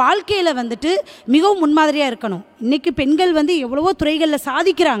இவங்களுடைய வாழ்க்கையில் வந்துட்டு மிகவும் முன்மாதிரியாக இருக்கணும். இன்றைக்கி பெண்கள் வந்து எவ்வளவோ துறைகளில்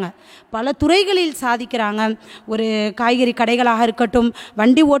சாதிக்கிறாங்க, பல துறைகளில் சாதிக்கிறாங்க. ஒரு காய்கறி கடைகளாக இருக்கட்டும்,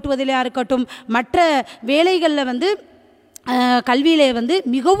 வண்டி ஓட்டுவதிலாக இருக்கட்டும், மற்ற வேலைகளில் வந்து கல்வியிலே வந்து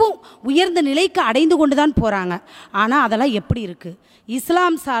மிகவும் உயர்ந்த நிலைக்கு அடைந்து கொண்டு தான் போகிறாங்க. ஆனால் அதெல்லாம் எப்படி இருக்குது,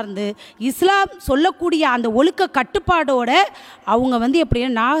 இஸ்லாம் சார்ந்து இஸ்லாம் சொல்லக்கூடிய அந்த ஒழுக்க கட்டுப்பாடோடு அவங்க வந்து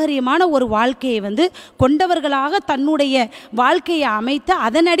எப்படின்னா நாகரிகமான ஒரு வாழ்க்கையை வந்து கொண்டவர்களாக தன்னுடைய வாழ்க்கையை அமைத்து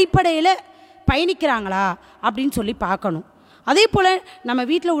அதன் அடிப்படையில் பயணிக்கிறாங்களா அப்படின்னு சொல்லி பார்க்கணும். அதே போல் நம்ம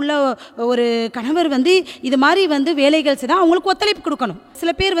வீட்டில் உள்ள ஒரு கணவர் வந்து இது மாதிரி வந்து வேலைகள் செய்தால் அவங்களுக்கு ஒத்துழைப்பு கொடுக்கணும்.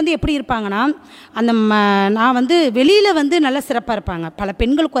 சில பேர் வந்து எப்படி இருப்பாங்கன்னா, அந்த நான் வந்து வெளியில் வந்து நல்ல சிறப்பாக இருப்பாங்க. பல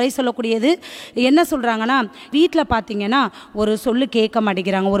பெண்கள் குறை சொல்லக்கூடியது என்ன சொல்கிறாங்கன்னா, வீட்டில் பார்த்திங்கன்னா ஒரு சொல்லு கேட்க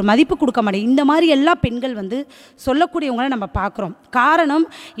மாட்டேங்கிறாங்க, ஒரு மதிப்பு கொடுக்க மாட்டேங்க, இந்த மாதிரி எல்லா பெண்கள் வந்து சொல்லக்கூடியவங்கள நம்ம பார்க்குறோம். காரணம்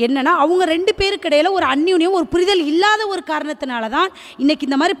என்னென்னா, அவங்க ரெண்டு பேருக்கு இடையில் ஒரு அந்யோன்யம் ஒரு புரிதல் இல்லாத ஒரு காரணத்தினால தான் இன்றைக்கி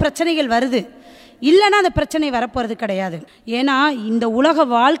இந்த மாதிரி பிரச்சனைகள் வருது. இல்லைன்னா அந்த பிரச்சனை வரப்போகிறது கிடையாது. ஏன்னா இந்த உலக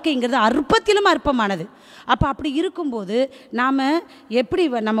வாழ்க்கைங்கிறது அற்பத்திலும் அற்பமானது. அப்போ அப்படி இருக்கும்போது நாம் எப்படி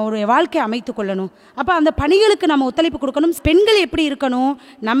நம்மளுடைய வாழ்க்கையை அமைத்து கொள்ளணும், அப்போ அந்த பணிகளுக்கு நம்ம ஒத்துழைப்பு கொடுக்கணும். பெண்கள் எப்படி இருக்கணும்,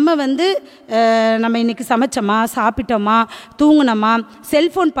 நம்ம வந்து நம்ம இன்றைக்கி சமைச்சோமா, சாப்பிட்டோமா, தூங்கினோமா,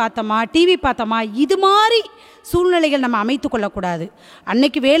 செல்ஃபோன் பார்த்தோமா, டிவி பார்த்தோமா, இது மாதிரி சூழ்நிலைகள் நம்ம அமைத்து கொள்ளக்கூடாது.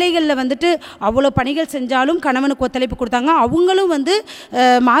 அன்னைக்கு வேலைகளில் வந்துட்டு அவ்வளோ பணிகள் செஞ்சாலும் கணவனுக்கு ஒத்துழைப்பு கொடுத்தாங்க, அவங்களும் வந்து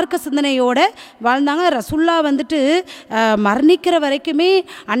மார்க்க சிந்தனையோடு வாழ்ந்தாங்க. ரசுல்லா வந்துட்டு மரணிக்கிற வரைக்குமே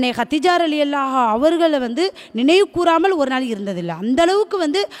அன்னை கத்திஜா ரலியல்லாஹு அவர்களை வந்து நினைவு கூறாமல் ஒரு நாள் இருந்ததில்லை. அந்தளவுக்கு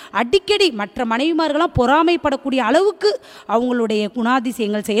வந்து அடிக்கடி மற்ற மனைவிமார்களாம் பொறாமைப்படக்கூடிய அளவுக்கு அவங்களுடைய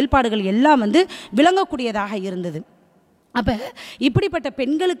குணாதிசயங்கள் செயல்பாடுகள் எல்லாம் வந்து விளங்கக்கூடியதாக இருந்தது. அப்போ இப்படிப்பட்ட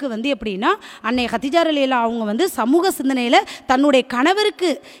பெண்களுக்கு வந்து எப்படின்னா, அன்னை கத்திஜா ரலியல்லாஹு அவங்க வந்து சமூக சிந்தனையில் தன்னுடைய கணவருக்கு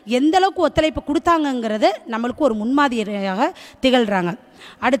எந்த அளவுக்கு ஒத்துழைப்பு கொடுத்தாங்கங்கிறத நம்மளுக்கு ஒரு முன்மாதிரியாக திகழ்கிறாங்க.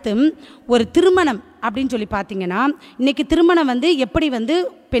 அடுத்து ஒரு திருமணம் அப்படின்னு சொல்லி பார்த்திங்கன்னா, இன்றைக்கி திருமணம் வந்து எப்படி வந்து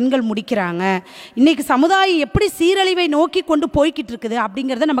பெண்கள் முடிக்கிறாங்க, இன்றைக்கி சமுதாயம் எப்படி சீரழிவை நோக்கி கொண்டு போய்கிட்டு இருக்குது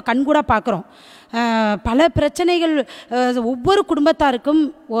அப்படிங்கிறத நம்ம கண்கூடாக பார்க்குறோம். பல பிரச்சனைகள் ஒவ்வொரு குடும்பத்தாருக்கும்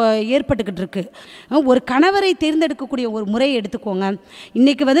ஏற்பட்டுக்கிட்டு இருக்கு. ஒரு கணவரை தேர்ந்தெடுக்கக்கூடிய ஒரு முறையை எடுத்துக்கோங்க.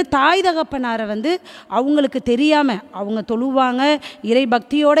 இன்றைக்கி வந்து தாய் தகப்பனாரை வந்து அவங்களுக்கு தெரியாமல் அவங்க தொழுவாங்க, இறை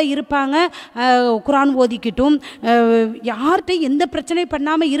பக்தியோடு இருப்பாங்க, குரான் ஓதிக்கிட்டும் யார்கிட்டையும் எந்த பிரச்சனை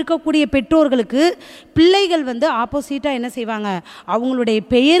பண்ணாமல் இருக்கக்கூடிய பெற்றோர்களுக்கு பிள்ளைகள் வந்து ஆப்போசிட்டாக என்ன செய்வாங்க, அவங்களுடைய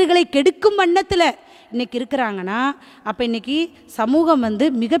பெயர்களை கெடுக்கும் வண்ணத்தில் இன்றைக்கி இருக்கிறாங்கன்னா, அப்போ இன்றைக்கி சமூகம் வந்து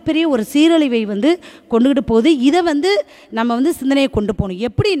மிகப்பெரிய ஒரு சீரழிவை வந்து கொண்டுகிட்டு போகுது. இதை வந்து நம்ம வந்து சிந்தனையை கொண்டு போகணும்.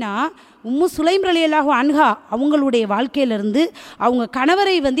 எப்படின்னா, உம்மு சுலைம் ரலியல்லாஹு அன்ஹா அவங்களுடைய வாழ்க்கையிலேருந்து அவங்க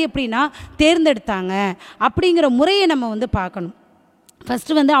கணவரை வந்து எப்படின்னா தேர்ந்தெடுத்தாங்க அப்படிங்கிற முறையை நம்ம வந்து பார்க்கணும்.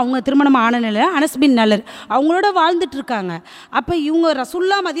 ஃபஸ்ட்டு வந்து அவங்க திருமணம் ஆன நிலையில் அனஸ் பின் நலர் அவங்களோட வாழ்ந்துட்டுருக்காங்க. அப்போ இவங்க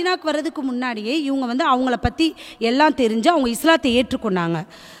ரசூல்லா மதீனாக்கு வர்றதுக்கு முன்னாடியே இவங்க வந்து அவங்கள பற்றி எல்லாம் தெரிஞ்சு அவங்க இஸ்லாத்தை ஏற்றுக்கொண்டாங்க.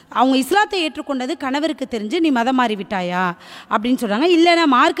 அவங்க இஸ்லாத்தை ஏற்றுக்கொண்டது கணவருக்கு தெரிஞ்சு நீ மதம் மாறி விட்டாயா அப்படின்னு சொல்கிறாங்க. இல்லை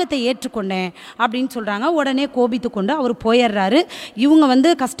நான் மார்க்கத்தை ஏற்றுக்கொண்டேன் அப்படின்னு சொல்கிறாங்க. உடனே கோபித்து கொண்டு அவர் போயிடுறாரு. இவங்க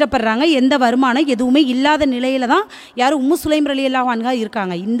வந்து கஷ்டப்படுறாங்க. எந்த வருமானம் எதுவுமே இல்லாத நிலையில் தான் யாரும் உம்மு சுலைம் ரலியல்லாஹு அன்ஹா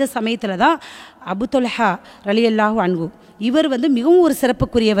இருக்காங்க. இந்த சமயத்தில் தான் அபு தொல்ஹா ரலியல்லாஹு அன்ஹு இவர் வந்து மிகவும் ஒரு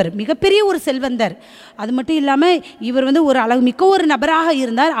சிறப்புக்குரியவர், மிகப்பெரிய ஒரு செல்வந்தர். அது மட்டும் இல்லாமல் இவர் வந்து ஒரு அழகு மிக்க ஒரு நபராக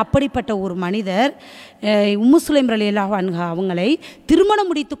இருந்தார். அப்படிப்பட்ட ஒரு மனிதர் உம்மு சுலைம் ரலியல்லாஹு அன்ஹா அவங்களை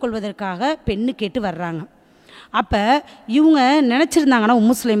திருமணம் முடித்து கொள்வதற்காக பெண்ணு கேட்டு வர்றாங்க. அப்போ இவங்க நினச்சிருந்தாங்கன்னா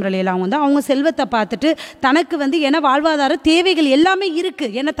உம்மு சுலைம் ரலியல்லாஹு வந்து அவங்க செல்வத்தை பார்த்துட்டு தனக்கு வந்து ஏன்னா வாழ்வாதார தேவைகள் எல்லாமே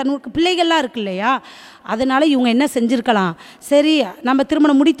இருக்குது, ஏன்னா தனக்கு பிள்ளைகள்லாம் இருக்கு இல்லையா, அதனால் இவங்க என்ன செஞ்சுருக்கலாம், சரி நம்ம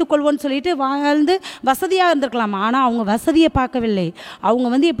திருமணம் முடித்து கொள்வோன்னு சொல்லிட்டு வாழ்ந்து வசதியாக இருந்திருக்கலாம். ஆனால் அவங்க வசதியை பார்க்கவில்லை. அவங்க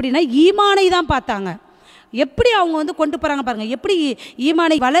வந்து எப்படின்னா ஈமானை தான் பார்த்தாங்க. எப்படி அவங்க வந்து கொண்டு போகிறாங்க பாருங்கள், எப்படி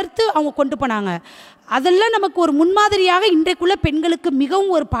ஈமானை வளர்த்து அவங்க கொண்டு போனாங்க. அதெல்லாம் நமக்கு ஒரு முன்மாதிரியாக இன்றைக்குள்ள பெண்களுக்கு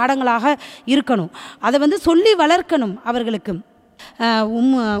மிகவும் ஒரு பாடங்களாக இருக்கணும். அதை வந்து சொல்லி வளர்க்கணும் அவர்களுக்கு.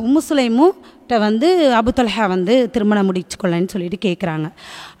 உம்மு சுலைமுட்ட வந்து அபு தொல்ஹா வந்து திருமணம் முடிச்சுக்கொள்ளன்னு சொல்லிட்டு கேட்குறாங்க.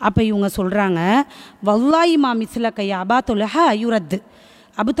 அப்போ இவங்க சொல்கிறாங்க, வல்லாஹி மா மிஸ்ல கையா அபா தொல்ஹா யுரத்து,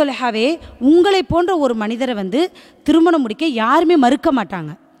 அபு தொல்ஹாவே உங்களை போன்ற ஒரு மனிதரை வந்து திருமணம் முடிக்க யாருமே மறுக்க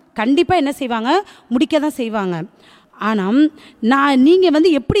மாட்டாங்க. கண்டிப்பாக என்ன செய்வாங்க, முடிக்க தான் செய்வாங்க. ஆனால் நீங்கள்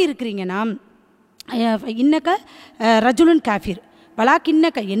வந்து எப்படி இருக்கிறீங்கன்னா இன்னக்க ரஜுலுன் காஃபிர்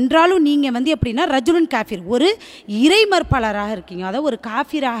வலாக்கின்னக்க என்றாலும் நீங்கள் வந்து எப்படின்னா ரஜுலுன் காஃபிர் ஒரு இறை மறுப்பாளராக இருக்கீங்க. அதாவது ஒரு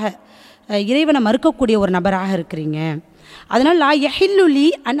காஃபிராக இறைவனை மறுக்கக்கூடிய ஒரு நபராக இருக்கிறீங்க. அதனால் லா யஹில்லுலி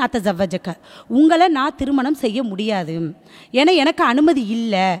அன் அத்த ஜவ்வஜக்க உங்களை நான் திருமணம் செய்ய முடியாது, ஏன்னா எனக்கு அனுமதி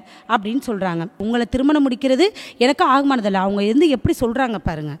இல்லை அப்படின்னு சொல்கிறாங்க. உங்களை திருமணம் முடிக்கிறது எனக்கு ஆகுமானதில்லை. அவங்க வந்து எப்படி சொல்கிறாங்க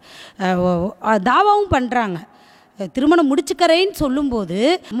பாருங்கள், தாவாவும் பண்ணுறாங்க. திருமணம் முடிச்சுக்கிறேன்னு சொல்லும்போது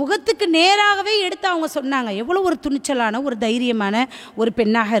முகத்துக்கு நேராகவே எடுத்து அவங்க சொன்னாங்க. எவ்வளோ ஒரு துணிச்சலான ஒரு தைரியமான ஒரு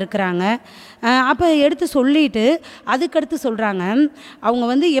பெண்ணாக இருக்கிறாங்க. அப்போ எடுத்து சொல்லிட்டு அதுக்கடுத்து சொல்கிறாங்க, அவங்க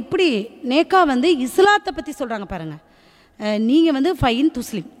வந்து எப்படி நேக்கா வந்து இஸ்லாத்தை பற்றி சொல்கிறாங்க பாருங்கள். நீங்கள் வந்து ஃபைன்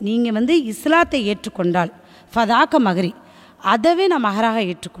துஸ்லிம், நீங்கள் வந்து இஸ்லாத்தை ஏற்றுக்கொண்டால் ஃபதாக்க மகரி, அதவே நான் மகராக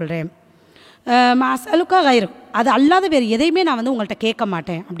ஏற்றுக்கொள்கிறேன். மசலுக்கா கைரும், அது அல்லாத வேறு எதையுமே நான் வந்து உங்கள்கிட்ட கேட்க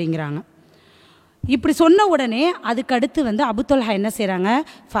மாட்டேன் அப்படிங்கிறாங்க. இப்படி சொன்ன உடனே அதுக்கு அடுத்து வந்து அபு தொல்ஹா என்ன செய்கிறாங்க,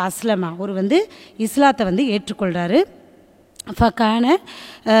 ஃபஸ்லமா ஒரு வந்து இஸ்லாத்தை வந்து ஏற்றுக்கொள்கிறாரு. ஃபக்கான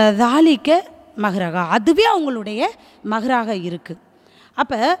தாலிக்க மகராக, அதுவே அவங்களுடைய மகராக இருக்குது.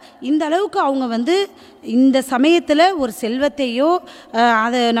 அப்போ இந்த அளவுக்கு அவங்க வந்து இந்த சமயத்தில் ஒரு செல்வத்தையோ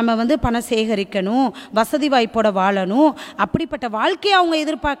அதை நம்ம வந்து பணம் சேகரிக்கணும், வசதி வாய்ப்போட வாழணும், அப்படிப்பட்ட வாழ்க்கையை அவங்க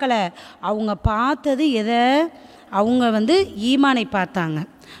எதிர்பார்க்கல. அவங்க பார்த்தது எதை, அவங்க வந்து ஈமானை பார்த்தாங்க.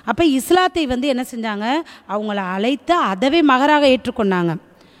 அப்போ இஸ்லாத்தை வந்து என்ன செஞ்சாங்க, அவங்கள அழைத்து அதவே மகராக ஏற்றுக்கொண்டாங்க.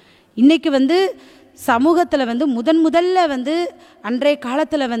 இன்றைக்கி வந்து சமூகத்தில் வந்து முதல்ல வந்து அன்றைய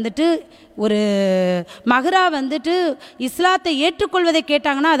காலத்தில் வந்துட்டு ஒரு மகரா வந்துட்டு இஸ்லாத்தை ஏற்றுக்கொள்வதை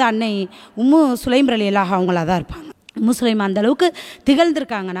கேட்டாங்கன்னா அது அன்னை உம்மு சுலைம் ரலியல்லாஹு அவங்களா தான் இருப்பாங்க. உம்மு சுலைம் அந்த அளவுக்கு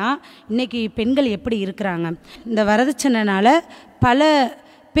திகழ்ந்திருக்காங்கன்னா இன்றைக்கி பெண்கள் எப்படி இருக்கிறாங்க. இந்த வரதட்சணைனால் பல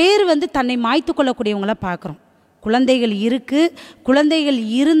பேர் வந்து தன்னை மாய்த்து கொள்ளக்கூடியவங்கள பார்க்குறோம். குழந்தைகள் இருக்குது, குழந்தைகள்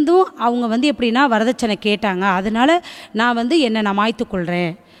இருந்தும் அவங்க வந்து எப்படின்னா வரதட்சணை கேட்டாங்க, அதனால் நான் வந்து என்னை நான்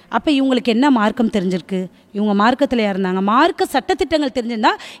மாய்த்துக்கொள்கிறேன். அப்போ இவங்களுக்கு என்ன மார்க்கம் தெரிஞ்சிருக்கு, இவங்க மார்க்கத்தில் இருந்தாங்க, மார்க்க சட்டத்திட்டங்கள்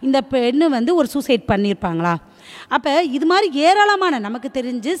தெரிஞ்சிருந்தால் இந்த பெண்ணு வந்து ஒரு சூசைட் பண்ணியிருப்பாங்களா. அப்போ இது மாதிரி ஏராளமான நமக்கு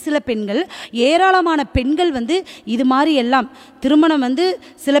தெரிஞ்சு சில பெண்கள், ஏராளமான பெண்கள் வந்து இது மாதிரி எல்லாம் திருமணம் வந்து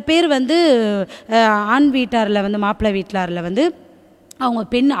சில பேர் வந்து ஆண் வீட்டாரில் வந்து மாப்பிள்ளை வீட்டாரில் வந்து அவங்க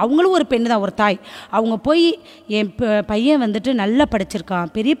பெண், அவங்களும் ஒரு பெண்ணு தான், ஒரு தாய். அவங்க போய் என் பையன் வந்துட்டு நல்லா படிச்சிருக்கான்,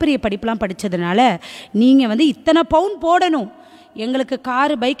 பெரிய பெரிய படிப்புலாம் படித்ததுனால நீங்கள் வந்து இத்தனை பவுன் போடணும், எங்களுக்கு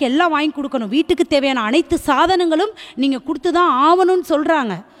காரு பைக் எல்லாம் வாங்கி கொடுக்கணும், வீட்டுக்கு தேவையான அனைத்து சாதனங்களும் நீங்கள் கொடுத்து தான் ஆகணும்னு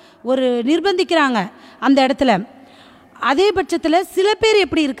சொல்கிறாங்க, ஒரு நிர்பந்திக்கிறாங்க அந்த இடத்துல. அதே பட்சத்தில் சில பேர்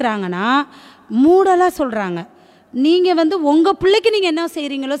எப்படி இருக்கிறாங்கன்னா மூடலாக சொல்கிறாங்க, நீங்கள் வந்து உங்கள் பிள்ளைக்கு நீங்கள் என்ன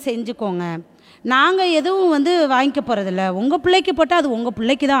செய்கிறீங்களோ செஞ்சுக்கோங்க, நாங்கள் எதுவும் வந்து வாங்கிக்க போகிறதில்ல, உங்கள் பிள்ளைக்கு போட்டால் அது உங்கள்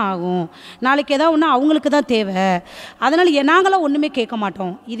பிள்ளைக்கு தான் ஆகும், நாளைக்கு எதாவது ஒன்று அவங்களுக்கு தான் தேவை, அதனால் நாங்களாம் ஒன்றுமே கேட்க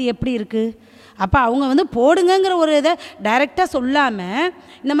மாட்டோம். இது எப்படி இருக்குது? அப்போ அவங்க வந்து போடுங்கிற ஒரு இதை டைரெக்டாக சொல்லாமல்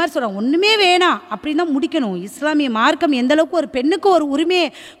இந்த மாதிரி சொல்கிறாங்க, ஒன்றுமே வேணாம் அப்படின்னு தான் முடிக்கணும். இஸ்லாமிய மார்க்கம் எந்தளவுக்கு ஒரு பெண்ணுக்கு ஒரு உரிமையை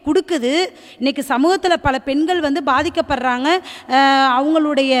கொடுக்குது. இன்றைக்கி சமூகத்தில் பல பெண்கள் வந்து பாதிக்கப்படுறாங்க,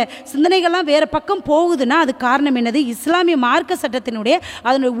 அவங்களுடைய சிந்தனைகள்லாம் வேறு பக்கம் போகுதுன்னா அது காரணம் என்னது, இஸ்லாமிய மார்க்க சட்டத்தினுடைய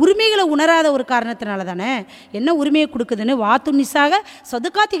அதனுடைய உரிமைகளை உணராத ஒரு காரணத்தினால தானே. என்ன உரிமையை கொடுக்குதுன்னு வாத்து நிசாக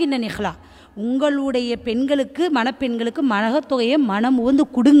சொதுக்காத்திகின்ற நிகழா, உங்களுடைய பெண்களுக்கு மணப்பெண்களுக்கு மகத்தொகையை மனம் உவந்து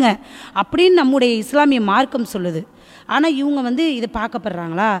கொடுங்க அப்படின்னு நம்முடைய இஸ்லாமிய மார்க்கம் சொல்லுது. ஆனால் இவங்க இது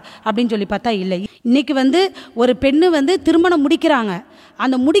பார்க்கப்படுறாங்களா அப்படின்னு சொல்லி பார்த்தா இல்லை. இன்றைக்கி ஒரு பெண்ணு திருமணம் முடிக்கிறாங்க,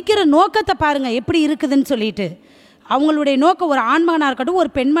 அந்த முடிக்கிற நோக்கத்தை பாருங்கள் எப்படி இருக்குதுன்னு சொல்லிட்டு. அவங்களுடைய நோக்கம் ஒரு ஆண்மகனாக இருக்கட்டும்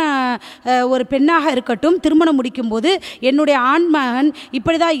ஒரு பெண்ணாக இருக்கட்டும், திருமணம் முடிக்கும்போது என்னுடைய ஆண்மகன்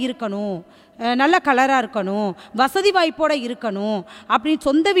இப்படி தான் இருக்கணும், நல்ல கலராக இருக்கணும், வசதி வாய்ப்போடு இருக்கணும், அப்படின்னு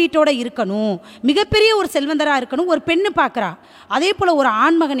சொந்த வீட்டோடு இருக்கணும், மிகப்பெரிய ஒரு செல்வந்தராக இருக்கணும் ஒரு பெண்ணு பார்க்குறா. அதே போல் ஒரு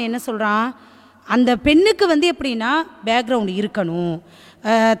ஆண்மகன் என்ன சொல்கிறான், அந்த பெண்ணுக்கு எப்படின்னா பேக்ரவுண்ட் இருக்கணும்,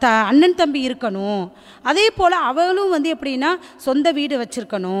 அண்ணன் தம்பி இருக்கணும், அதே போல் அவளும் எப்படின்னா சொந்த வீடு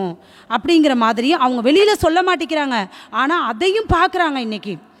வச்சுருக்கணும் அப்படிங்கிற மாதிரி அவங்க வெளியில் சொல்ல மாட்டேங்கிறாங்க. ஆனால் அதையும் பார்க்குறாங்க.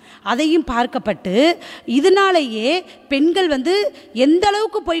 இன்றைக்கி அதையும் பார்க்கப்பட்டு இதனாலேயே பெண்கள் எந்த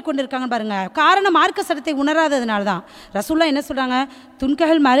அளவுக்கு போய் கொண்டு இருக்காங்கன்னு பாருங்கள். காரணம் மார்க்க சட்டத்தை உணராததுனால தான். ரசூலுல்லாஹ் என்ன சொல்கிறாங்க,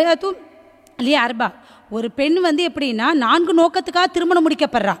 துன்கஹல் மர்அத்து லி அர்பா, ஒரு பெண் எப்படின்னா 4 நோக்கத்துக்காக திருமணம்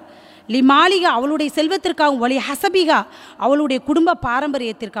முடிக்கப்படுறா. லிமாலிகா அவளுடைய செல்வத்திற்காகவும், ஒலி ஹசபிகா அவளுடைய குடும்ப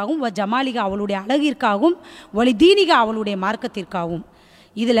பாரம்பரியத்திற்காகவும், ஜமாலிகா அவளுடைய அழகிற்காகவும், ஒலி தீனிகா அவளுடைய மார்க்கத்திற்காகவும்.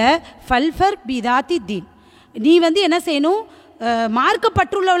 இதில் ஃபல்ஃபர் பிதாத்தி தீன், நீ என்ன செய்யணும்,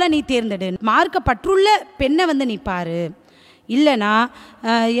 மார்க்கப்பற்றுள்ளவளை நீ தேர்ந்தெடு, மார்க்கப்பற்றுள்ள பெண்ணை நீ பாரு, இல்லைனா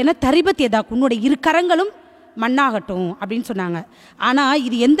என தரிபத் எதா உன்னுடைய 2 கரங்களும் மண்ணாகட்டும் அப்படின்னு சொன்னாங்க. ஆனால்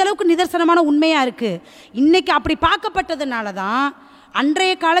இது எந்த அளவுக்கு நிதர்சனமான உண்மையாக இருக்குது. இன்றைக்கி அப்படி பார்க்கப்பட்டதுனால தான்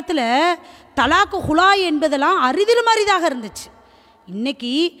அன்றைய காலத்தில் தலாக்கு ஹுலா என்பதெல்லாம் அரிதிலும் அரிதாக இருந்துச்சு.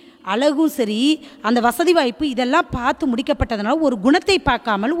 இன்றைக்கி அழகும் சரி, அந்த வசதி வாய்ப்பு இதெல்லாம் பார்த்து முடிக்கப்பட்டதுனால ஒரு குணத்தை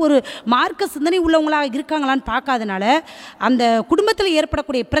பார்க்காமல் ஒரு மார்க்க சிந்தனை உள்ளவங்களாக இருக்காங்களான்னு பார்க்காதனால அந்த குடும்பத்தில்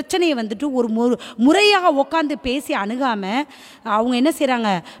ஏற்படக்கூடிய பிரச்சனையை ஒரு முறையாக உட்காந்து பேசி அணுகாமல் அவங்க என்ன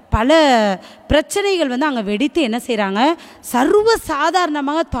செய்கிறாங்க, பல பிரச்சனைகள் அங்கே வெடித்து என்ன செய்கிறாங்க, சர்வ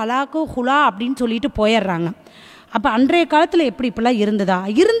சாதாரணமாக தலாக்கு ஹுலா அப்படின்னு சொல்லிட்டு போயிடுறாங்க. அப்போ அன்றைய காலத்தில் இப்படிலாம் இருந்ததா,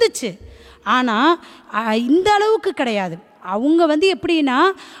 இருந்துச்சு. ஆனால் இந்த அளவுக்கு கிடையாது. அவங்க எப்படின்னா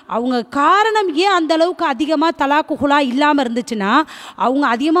அவங்க காரணம் ஏன் அந்த அளவுக்கு அதிகமாக தலாக்கு ஹுலா இல்லாமல் இருந்துச்சுன்னா அவங்க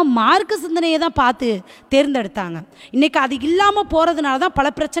அதிகமாக மார்க்க சிந்தனையை தான் பார்த்து தேர்ந்தெடுத்தாங்க. இன்றைக்கி அது இல்லாமல் போகிறதுனால தான் பல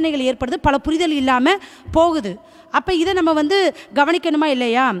பிரச்சனைகள் ஏற்படுது, பல புரிதல் இல்லாமல் போகுது. அப்போ இதை நம்ம கவனிக்கணுமா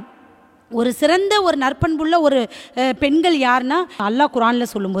இல்லையா? ஒரு சிறந்த ஒரு நற்பண்புள்ள ஒரு பெண்கள் யாருன்னா அல்லாஹ்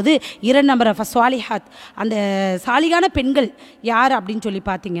குர்ஆனில் சொல்லும்போது 2 நம்பர் ஃபஸ்வாலிஹாத், அந்த சாலிகான பெண்கள் யார் அப்படின்னு சொல்லி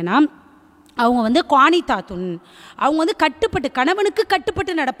பார்த்தீங்கன்னா அவங்க குவானிதாத்துன், அவங்க கட்டுப்பட்டு கணவனுக்கு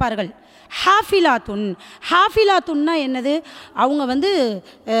கட்டுப்பட்டு நடப்பார்கள். ஹாஃபிலாத்துன், ஹாஃபிலாத்துன்னா என்னது, அவங்க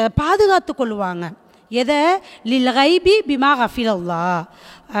பாதுகாத்து கொள்ளுவாங்க. எதை, லில் கைபி பிமா ஹஃபிலல்லா,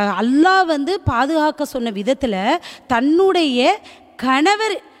 அல்லாஹ் பாதுகாக்க சொன்ன விதத்தில் தன்னுடைய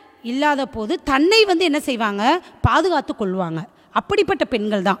கணவர் இல்லாத போது தன்னை என்ன செய்வாங்க, பாதுகாத்து கொள்வாங்க. அப்படிப்பட்ட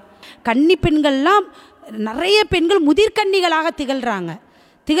பெண்கள் தான் கன்னி பெண்கள்லாம். நிறைய பெண்கள் முதிர்கன்னிகளாக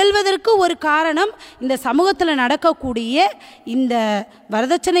திகழ்வதற்கு ஒரு காரணம் இந்த சமூகத்தில் நடக்கக்கூடிய இந்த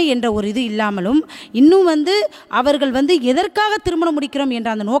வரதட்சணை என்ற ஒரு இது இல்லாமலும், இன்னும் அவர்கள் எதற்காக திருமணம் முடிக்கிறோம்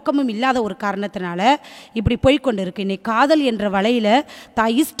என்ற அந்த நோக்கமும் இல்லாத ஒரு காரணத்தினால இப்படி போய்கொண்டு இருக்கு. இன்னைக்கு காதல் என்ற வலையில்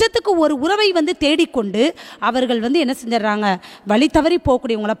இஷ்டத்துக்கு ஒரு உறவை தேடிக்கொண்டு அவர்கள் என்ன செஞ்சிடறாங்க, வழி தவறி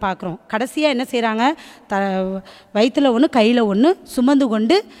போகக்கூடியவங்கள பார்க்குறோம். கடைசியாக என்ன செய்கிறாங்க, வயிற்றில் ஒன்று கையில் ஒன்று சுமந்து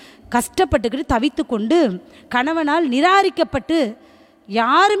கொண்டு கஷ்டப்பட்டுக்கிட்டு தவித்து கொண்டு கணவனால் நிராகரிக்கப்பட்டு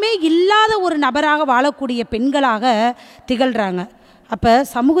யாருமே இல்லாத ஒரு நபராக வாழக்கூடிய பெண்களாக திகழ்கிறாங்க. அப்போ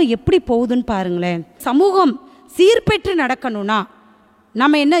சமூகம் எப்படி போகுதுன்னு பாருங்களேன். சமூகம் சீர்பெற்று நடக்கணும்னா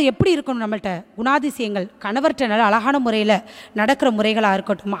நம்ம என்ன எப்படி இருக்கணும், நம்மள்கிட்ட குணாதிசயங்கள், கணவர்கிட்ட நல்ல அழகான முறையில் நடக்கிற முறைகளாக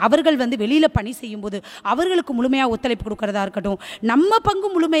இருக்கட்டும், அவர்கள் வெளியில் பணி செய்யும்போது அவர்களுக்கு முழுமையாக ஒத்துழைப்பு கொடுக்கறதா இருக்கட்டும், நம்ம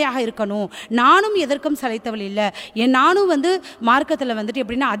பங்கு முழுமையாக இருக்கணும். நானும் எதற்கும் சளைத்தவள் இல்லை, நானும் மார்க்கத்தில்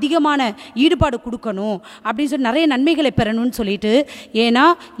எப்படின்னா அதிகமான ஈடுபாடு கொடுக்கணும் அப்படின்னு சொல்லி நிறைய நன்மைகளை பெறணும்னு சொல்லிட்டு. ஏன்னா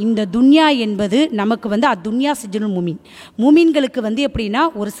இந்த துன்யா என்பது நமக்கு அத்துன்யா சிஜ்னுல் மூமின், மூமின்களுக்கு எப்படின்னா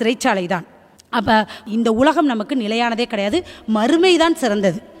ஒரு சிறைச்சாலை தான். அப்போ இந்த உலகம் நமக்கு நிலையானதே கிடையாது, மறுமை தான்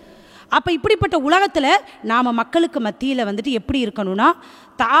சிறந்தது. அப்போ இப்படிப்பட்ட உலகத்தில் நாம் மக்களுக்கு மத்தியில் எப்படி இருக்கணும்னா,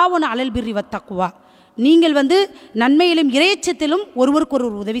 தாவன அலல் பிர்ரி வத்தக்குவா, நீங்கள் நன்மையிலும் இறைச்சத்திலும்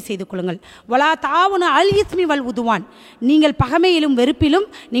ஒருவருக்கொருவர் உதவி செய்து கொள்ளுங்கள். வலா தாவன அல் இஸ்மி வல் உதுவான், நீங்கள் பகைமையிலும் வெறுப்பிலும்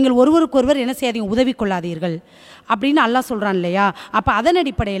நீங்கள் ஒருவருக்கொருவர் என்ன செய்யாதீங்க, உதவி கொள்ளாதீர்கள் அப்படின்னு அல்லாஹ் சொல்கிறான் இல்லையா. அப்போ அதன்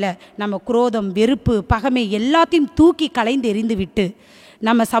அடிப்படையில் நம்ம குரோதம், வெறுப்பு, பகைமை எல்லாத்தையும் தூக்கி களைந்து எறிந்து விட்டு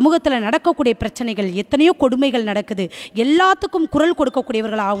நம்ம சமூகத்தில் நடக்கக்கூடிய பிரச்சனைகள், எத்தனையோ கொடுமைகள் நடக்குது, எல்லாத்துக்கும் குரல்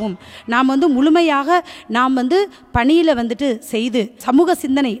கொடுக்கக்கூடியவர்களாகவும் நாம் முழுமையாக நாம் பணியில் செய்து சமூக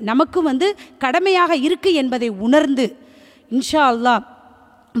சிந்தனை நமக்கு கடமையாக இருக்குது என்பதை உணர்ந்து இன்ஷா அல்லாஹ்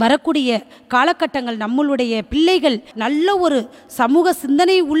வரக்கூடிய காலகட்டங்கள் நம்மளுடைய பிள்ளைகள் நல்ல ஒரு சமூக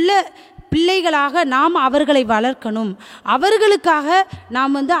சிந்தனை உள்ள பிள்ளைகளாக நாம் அவர்களை வளர்க்கணும். அவர்களுக்காக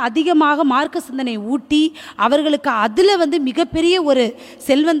நாம் அதிகமாக மார்க்க சிந்தனை ஊட்டி அவர்களுக்கு அதில் மிகப்பெரிய ஒரு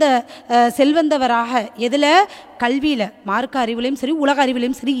செல்வந்தவராக எதில் கல்வியில் மார்க்க அறிவிலையும் சரி உலக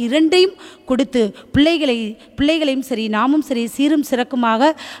அறிவிலையும் சரி இரண்டையும் கொடுத்து பிள்ளைகளையும் சரி நாமும் சரி சீரும்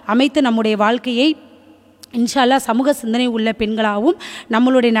சிறக்குமாக அமைத்து நம்முடைய வாழ்க்கையை இன்ஷா அல்லாஹ் சமூக சிந்தனை உள்ள பெண்களாகவும்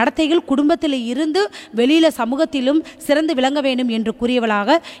நம்மளுடைய நடத்தைகள் குடும்பத்தில் இருந்து வெளியில் சமூகத்திலும் சிறந்து விளங்க வேண்டும் என்று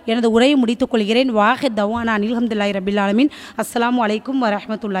கூறியவளாக எனது உரையை முடித்துக் கொள்கிறேன். வாஹித் தவானா அல்ஹம்துலில்லாஹி ரபில் ஆலமீன். அஸ்ஸலாமு அலைக்கும்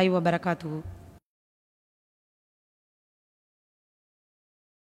வரஹ்மத்துல்லாஹி வபரகாத்துஹு.